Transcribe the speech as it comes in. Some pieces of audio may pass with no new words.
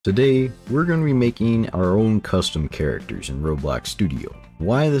Today, we're going to be making our own custom characters in Roblox Studio.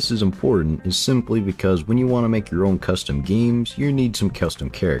 Why this is important is simply because when you want to make your own custom games, you need some custom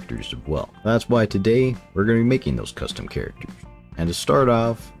characters as well. That's why today, we're going to be making those custom characters. And to start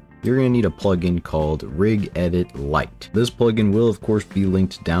off, you're going to need a plugin called Rig Edit Lite. This plugin will of course be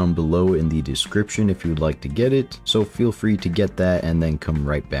linked down below in the description if you would like to get it, so feel free to get that and then come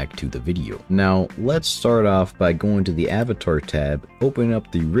right back to the video. Now let's start off by going to the Avatar tab, opening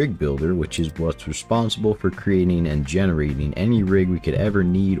up the rig builder, which is what's responsible for creating and generating any rig we could ever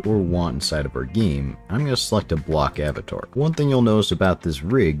need or want inside of our game. I'm going to select a block avatar. One thing you'll notice about this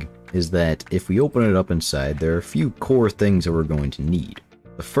rig is that if we open it up inside, there are a few core things that we're going to need.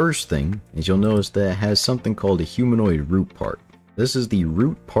 The first thing is you'll notice that it has something called a humanoid root part. This is the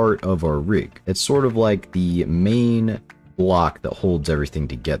root part of our rig. It's sort of like the main block that holds everything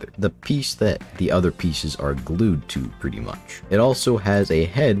together. The piece that the other pieces are glued to, pretty much. It also has a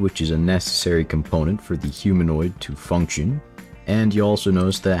head, which is a necessary component for the humanoid to function. And you also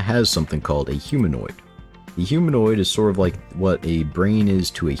notice that it has something called a humanoid. The humanoid is sort of like what a brain is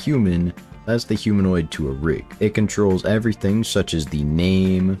to a human. That's the humanoid to a rig. It controls everything such as the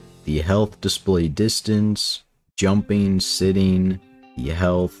name, the health display distance, jumping, sitting, the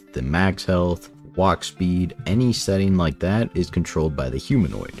health, the max health, walk speed, any setting like that is controlled by the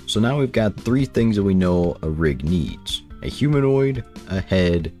humanoid. So now we've got three things that we know a rig needs: a humanoid, a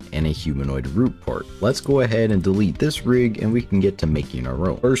head, and a humanoid root part. Let's go ahead and delete this rig and we can get to making our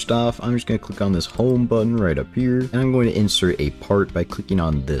own. First off, I'm just going to click on this home button right up here, and I'm going to insert a part by clicking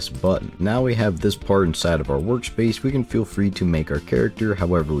on this button. Now we have this part inside of our workspace. We can feel free to make our character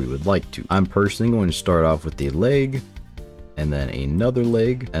however we would like to. I'm personally going to start off with a leg, and then another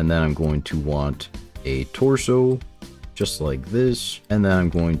leg, and then I'm going to want a torso, just like this, and then I'm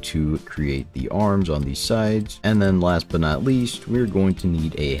going to create the arms on these sides, and then last but not least, we're going to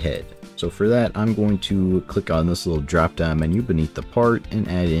need a head. So for that, I'm going to click on this little drop down menu beneath the part and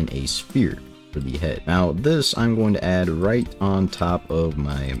add in a sphere for the head. Now this I'm going to add right on top of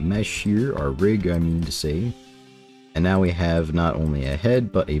my mesh here, our rig I mean to say. And now we have not only a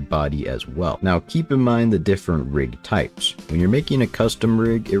head, but a body as well. Now keep in mind the different rig types. When you're making a custom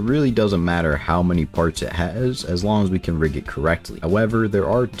rig, it really doesn't matter how many parts it has, as long as we can rig it correctly. However, there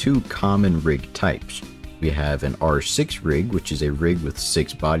are two common rig types. We have an R6 rig, which is a rig with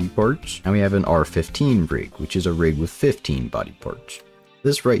 6 body parts, and we have an R15 rig, which is a rig with 15 body parts.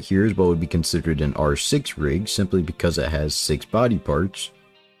 This right here is what would be considered an R6 rig, simply because it has 6 body parts.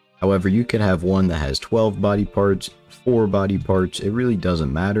 However, you could have one that has 12 body parts, 4 body parts. It really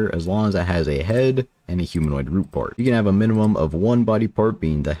doesn't matter as long as it has a head and a humanoid root part. You can have a minimum of 1 body part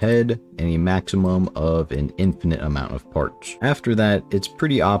being the head and a maximum of an infinite amount of parts. After that, it's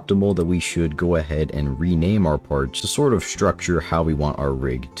pretty optimal that we should go ahead and rename our parts to sort of structure how we want our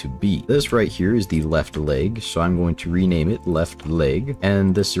rig to be. This right here is the left leg, so I'm going to rename it left leg,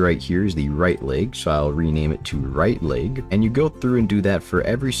 and this right here is the right leg, so I'll rename it to right leg. And you go through and do that for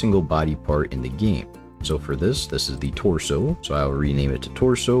every single body part in the game. So for this is the torso, so I will rename it to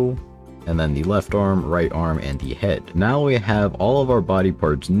torso, and then the left arm, right arm, and the head. Now we have all of our body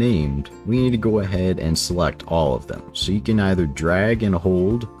parts named, we need to go ahead and select all of them. So you can either drag and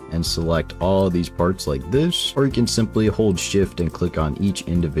hold and select all of these parts like this, or you can simply hold shift and click on each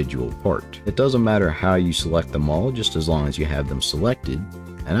individual part. It doesn't matter how you select them all, just as long as you have them selected.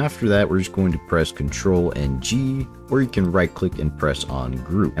 And after that, we're just going to press Ctrl and G, or you can right click and press on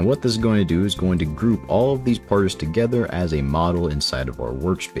group. And what this is going to do is going to group all of these parts together as a model inside of our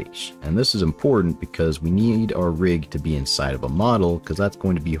workspace. And this is important because we need our rig to be inside of a model, because that's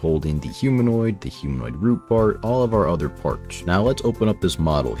going to be holding the humanoid root part, all of our other parts. Now let's open up this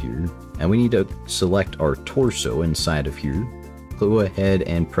model here, and we need to select our torso inside of here. Go ahead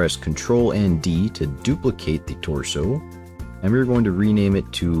and press Ctrl and D to duplicate the torso. And we're going to rename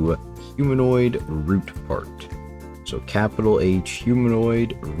it to humanoid root part. So capital H,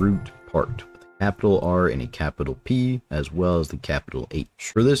 humanoid root part, with a capital R and a capital P, as well as the capital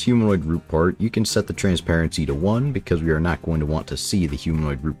H. For this humanoid root part, you can set the transparency to 1 because we are not going to want to see the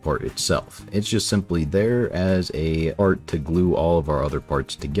humanoid root part itself. It's just simply there as a part to glue all of our other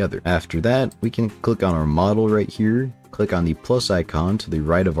parts together. After that, we can click on our model right here. Click on the plus icon to the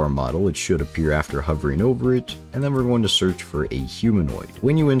right of our model. It should appear after hovering over it, and then we're going to search for a humanoid.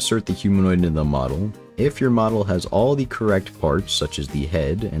 When you insert the humanoid into the model, if your model has all the correct parts, such as the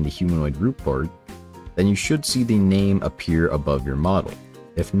head and the humanoid root part, then you should see the name appear above your model.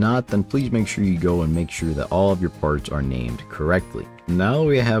 If not, then please make sure you go and make sure that all of your parts are named correctly. Now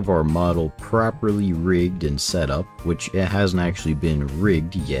we have our model properly rigged and set up, which it hasn't actually been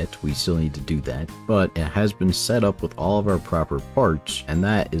rigged yet, we still need to do that, but it has been set up with all of our proper parts, and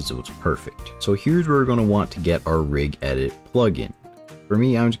that is what's perfect. So here's where we're going to want to get our rig edit plugin. For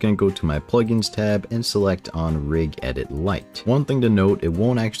me, I'm just going to go to my plugins tab and select on Rig Edit Lite. One thing to note, it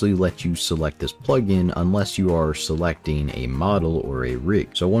won't actually let you select this plugin unless you are selecting a model or a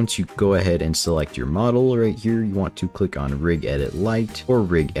rig. So once you go ahead and select your model right here, you want to click on Rig Edit Lite or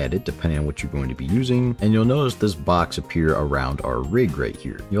Rig Edit, depending on what you're going to be using. And you'll notice this box appear around our rig right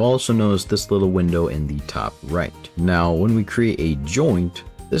here. You'll also notice this little window in the top right. Now, when we create a joint,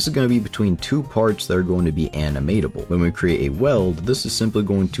 this is going to be between two parts that are going to be animatable. When we create a weld, this is simply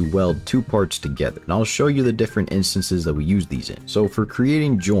going to weld two parts together. And I'll show you the different instances that we use these in. So for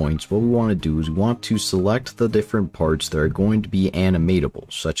creating joints, what we want to do is we want to select the different parts that are going to be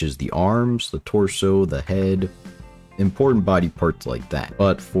animatable, such as the arms, the torso, the head, important body parts like that.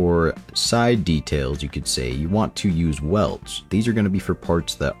 But for side details, you could say, you want to use welds. These are going to be for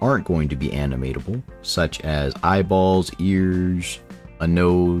parts that aren't going to be animatable, such as eyeballs, ears, a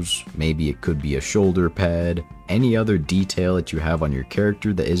nose, maybe it could be a shoulder pad, any other detail that you have on your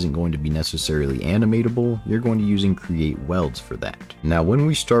character that isn't going to be necessarily animatable, you're going to use and create welds for that. Now, when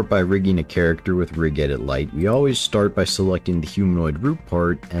we start by rigging a character with Rig Edit Lite, we always start by selecting the humanoid root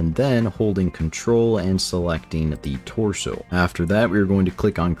part and then holding Control and selecting the torso. After that, we're going to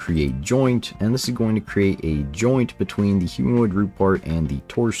click on Create Joint, and this is going to create a joint between the humanoid root part and the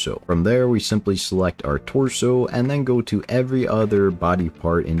torso. From there, we simply select our torso and then go to every other body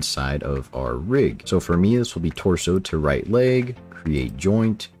part inside of our rig. So for me, this will be torso to right leg, create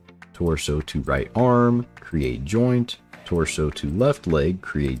joint, torso to right arm, create joint, torso to left leg,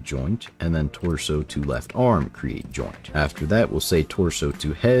 create joint, and then torso to left arm, create joint. After that, we'll say torso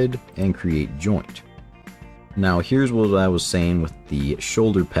to head and create joint. Now here's what I was saying with the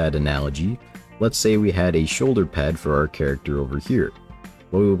shoulder pad analogy. Let's say we had a shoulder pad for our character over here.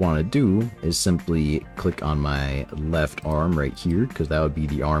 What we want to do is simply click on my left arm right here, because that would be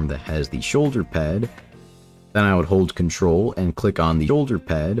the arm that has the shoulder pad. Then I would hold Control and click on the shoulder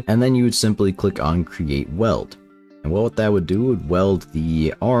pad, and then you would simply click on Create Weld. And what that would do would weld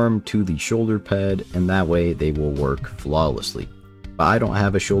the arm to the shoulder pad, and that way they will work flawlessly. But I don't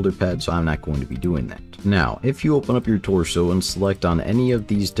have a shoulder pad, so I'm not going to be doing that. Now, if you open up your torso and select on any of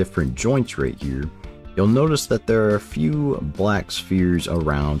these different joints right here, you'll notice that there are a few black spheres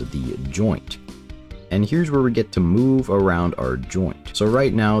around the joint. And here's where we get to move around our joint. So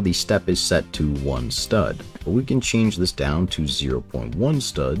right now the step is set to 1 stud, but we can change this down to 0.1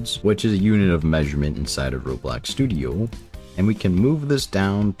 studs, which is a unit of measurement inside of Roblox Studio. And we can move this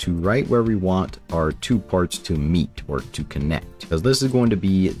down to right where we want our two parts to meet or to connect, because this is going to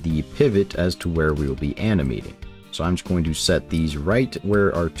be the pivot as to where we will be animating. So I'm just going to set these right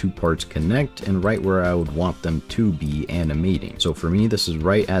where our two parts connect and right where I would want them to be animating. So for me, this is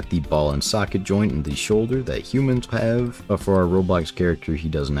right at the ball and socket joint in the shoulder that humans have, but for our Roblox character, he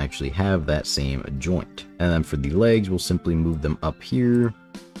doesn't actually have that same joint. And then for the legs, we'll simply move them up here,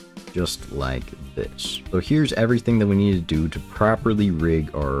 just like this. So here's everything that we need to do to properly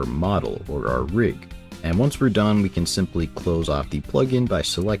rig our model or our rig. And once we're done, we can simply close off the plugin by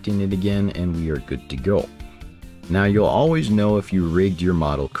selecting it again, and we are good to go. Now you'll always know if you rigged your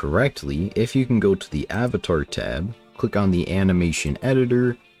model correctly if you can go to the Avatar tab, click on the Animation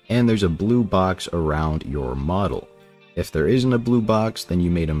Editor, and there's a blue box around your model. If there isn't a blue box, then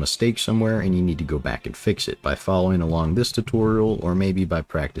you made a mistake somewhere and you need to go back and fix it by following along this tutorial or maybe by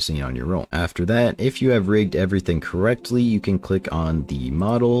practicing on your own. After that, if you have rigged everything correctly, you can click on the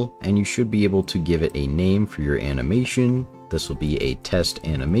model and you should be able to give it a name for your animation. This will be a test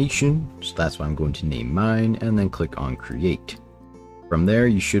animation, so that's why I'm going to name mine, and then click on Create. From there,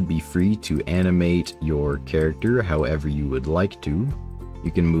 you should be free to animate your character however you would like to.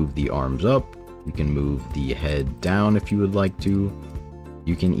 You can move the arms up, you can move the head down if you would like to,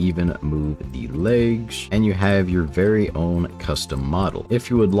 you can even move the legs, and you have your very own custom model. If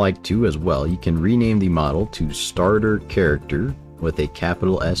you would like to as well, you can rename the model to Starter Character with a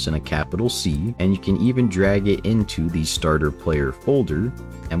capital S and a capital C, and you can even drag it into the starter player folder.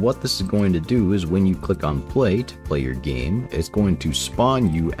 And what this is going to do is when you click on play to play your game, it's going to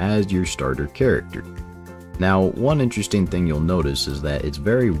spawn you as your starter character. Now, one interesting thing you'll notice is that it's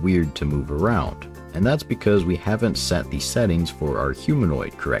very weird to move around, and that's because we haven't set the settings for our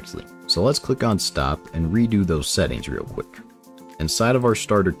humanoid correctly. So let's click on stop and redo those settings real quick. Inside of our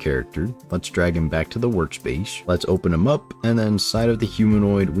starter character, let's drag him back to the workspace. Let's open him up, and then inside of the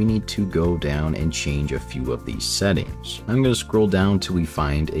humanoid, we need to go down and change a few of these settings. I'm going to scroll down till we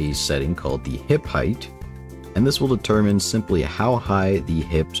find a setting called the hip height. and this will determine simply how high the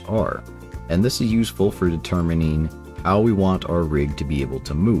hips are. And this is useful for determining how we want our rig to be able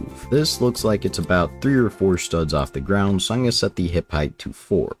to move. This looks like it's about 3 or 4 studs off the ground, so I'm going to set the hip height to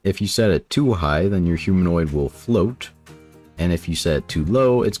 4. If you set it too high, then your humanoid will float, and if you set it too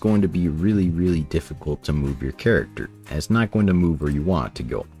low, it's going to be really difficult to move your character, and it's not going to move where you want it to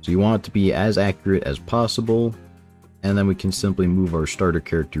go. So you want it to be as accurate as possible, and then we can simply move our starter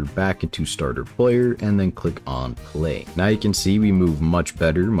character back into starter player and then click on play. Now you can see we move much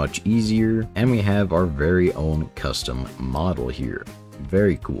better, much easier, and we have our very own custom model here.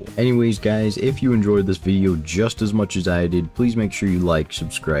 Very cool. Anyways guys, if you enjoyed this video just as much as I did, please make sure you like,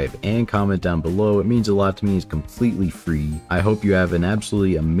 subscribe, and comment down below. It means a lot to me. It's completely free. I hope you have an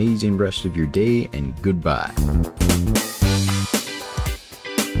absolutely amazing rest of your day, and goodbye.